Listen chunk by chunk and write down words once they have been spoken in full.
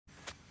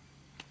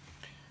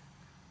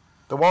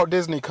The Walt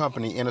Disney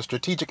Company, in a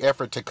strategic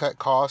effort to cut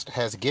costs,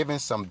 has given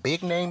some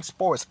big-name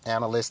sports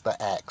analysts the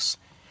axe.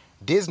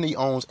 Disney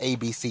owns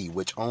ABC,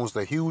 which owns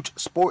the huge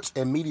sports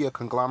and media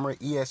conglomerate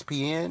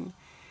ESPN,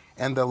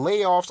 and the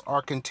layoffs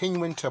are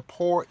continuing to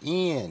pour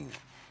in.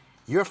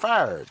 You're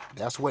fired.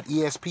 That's what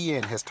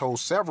ESPN has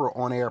told several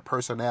on-air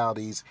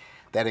personalities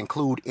that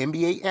include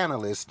NBA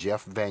analysts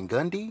Jeff Van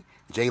Gundy,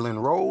 Jalen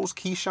Rose,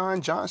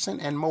 Keyshawn Johnson,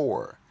 and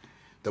more.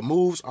 The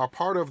moves are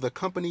part of the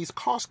company's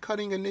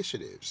cost-cutting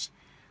initiatives.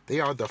 They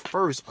are the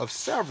first of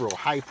several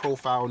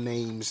high-profile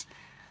names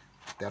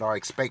that are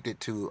expected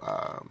to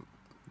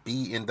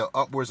be in the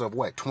upwards of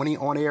 20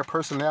 on-air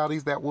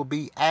personalities that will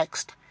be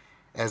axed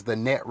as the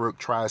network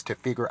tries to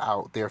figure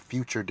out their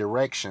future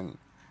direction.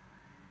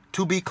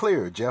 To be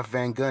clear, Jeff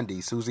Van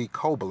Gundy, Suzy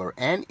Kolber,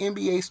 and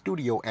NBA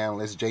studio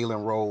analyst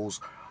Jalen Rose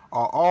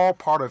are all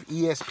part of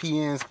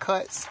ESPN's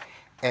cuts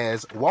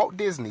as Walt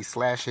Disney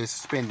slashes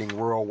spending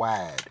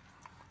worldwide.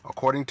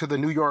 According to the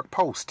New York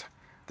Post,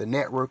 the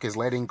network is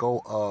letting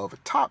go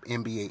of top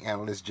NBA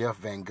analyst Jeff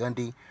Van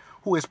Gundy,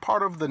 who is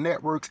part of the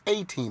network's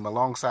A-team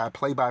alongside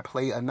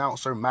play-by-play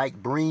announcer Mike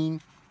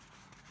Breen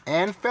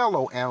and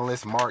fellow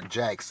analyst Mark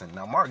Jackson.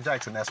 Now, Mark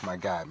Jackson, that's my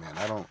guy, man.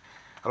 I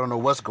don't know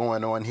what's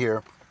going on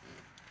here.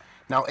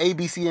 Now,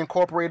 ABC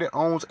Incorporated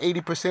owns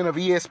 80% of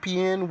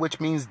ESPN, which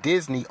means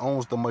Disney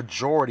owns the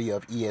majority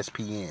of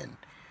ESPN.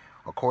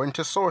 According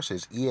to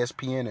sources,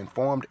 ESPN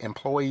informed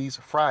employees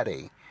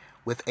Friday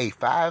with a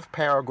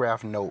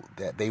 5-paragraph note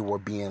that they were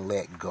being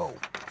let go.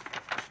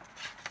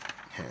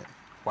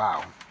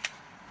 Wow.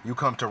 You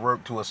come to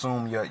work to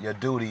assume your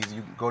duties.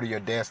 You go to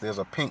your desk, there's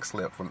a pink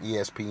slip from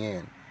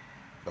ESPN,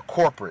 the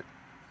corporate.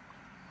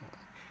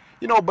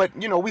 But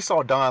we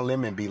saw Don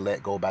Lemon be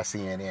let go by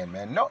CNN,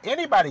 man. No,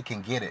 anybody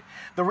can get it.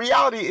 The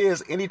reality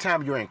is,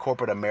 anytime you're in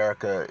corporate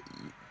America,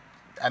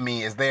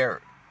 is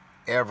there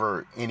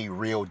ever any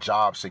real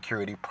job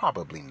security?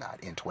 Probably not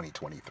in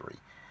 2023.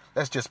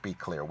 Let's just be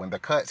clear. When the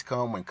cuts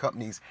come, when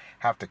companies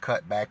have to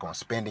cut back on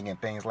spending and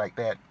things like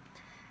that,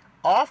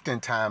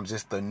 oftentimes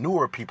it's the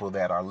newer people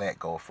that are let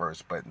go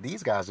first. But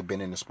these guys have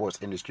been in the sports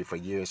industry for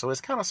years, so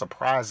it's kind of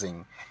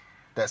surprising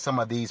that some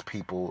of these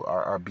people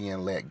are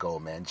being let go,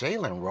 man.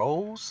 Jalen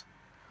Rose,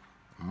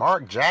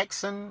 Mark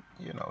Jackson,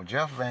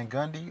 Jeff Van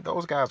Gundy,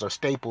 those guys are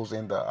staples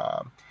in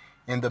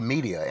the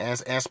media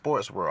and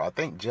sports world. I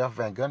think Jeff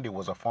Van Gundy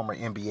was a former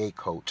NBA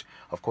coach.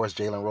 Of course,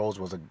 Jalen Rose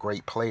was a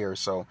great player.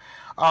 So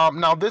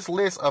now this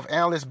list of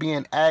analysts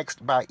being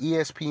axed by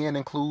ESPN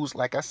includes,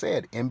 like I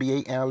said,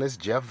 NBA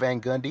analyst Jeff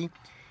Van Gundy,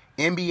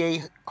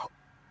 NBA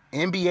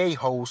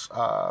host,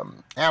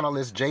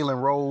 analyst Jalen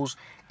Rose,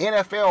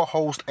 NFL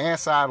host and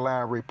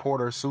sideline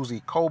reporter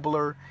Suzy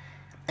Kolber,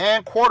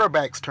 and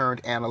quarterbacks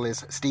turned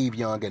analysts Steve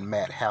Young and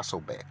Matt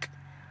Hasselbeck.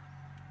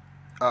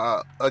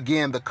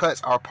 Again, the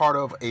cuts are part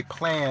of a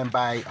plan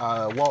by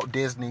Walt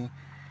Disney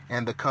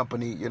and the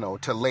company,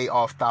 to lay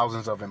off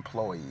thousands of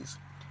employees.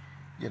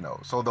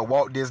 So the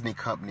Walt Disney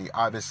Company,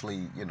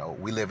 obviously,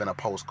 we live in a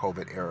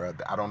post-COVID era.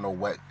 I don't know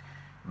what.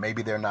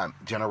 Maybe they're not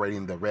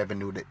generating the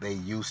revenue that they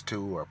used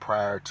to or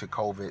prior to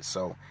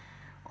COVID,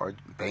 or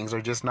things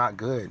are just not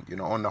good,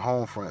 on the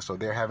home front. So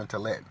they're having to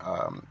let,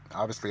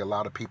 obviously, a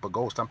lot of people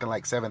go, something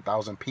like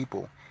 7,000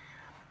 people.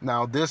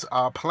 Now, this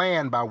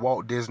plan by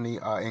Walt Disney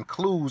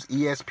includes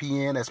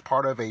ESPN as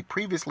part of a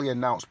previously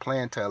announced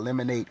plan to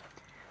eliminate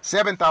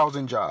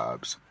 7,000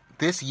 jobs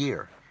this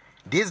year.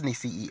 Disney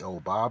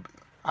CEO Bob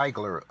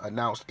Iger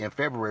announced in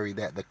February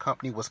that the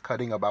company was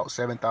cutting about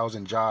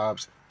 7,000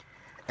 jobs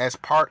as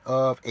part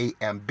of an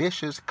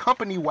ambitious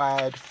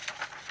company-wide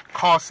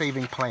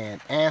cost-saving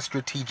plan and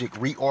strategic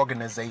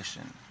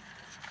reorganization.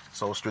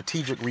 So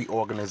strategic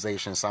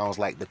reorganization sounds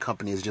like the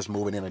company is just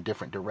moving in a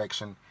different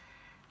direction.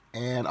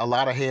 And a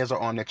lot of heads are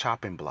on the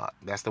chopping block.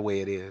 That's the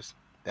way it is.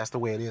 That's the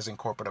way it is in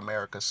corporate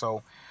America.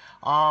 So,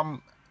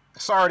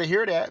 sorry to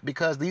hear that,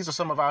 because these are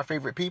some of our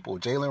favorite people.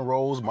 Jalen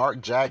Rose,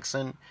 Mark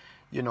Jackson,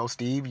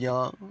 Steve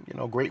Young,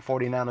 great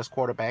 49ers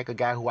quarterback, a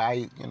guy who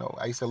I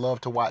used to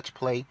love to watch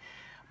play.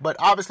 But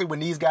obviously when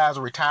these guys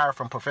retire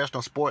from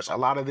professional sports, a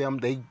lot of them,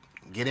 they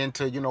get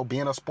into,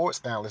 being a sports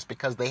analyst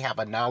because they have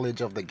a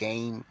knowledge of the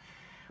game.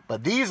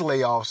 But these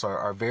layoffs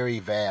are very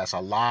vast.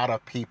 A lot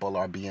of people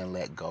are being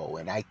let go.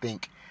 And I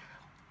think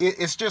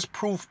it's just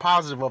proof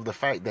positive of the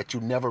fact that you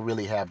never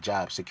really have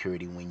job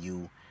security when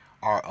you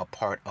are a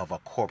part of a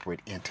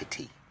corporate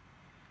entity.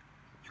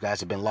 You guys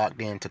have been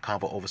locked in to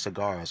Convo Over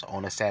Cigars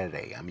on a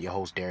Saturday. I'm your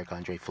host, Derek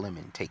Andre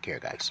Fleming. Take care,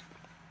 guys.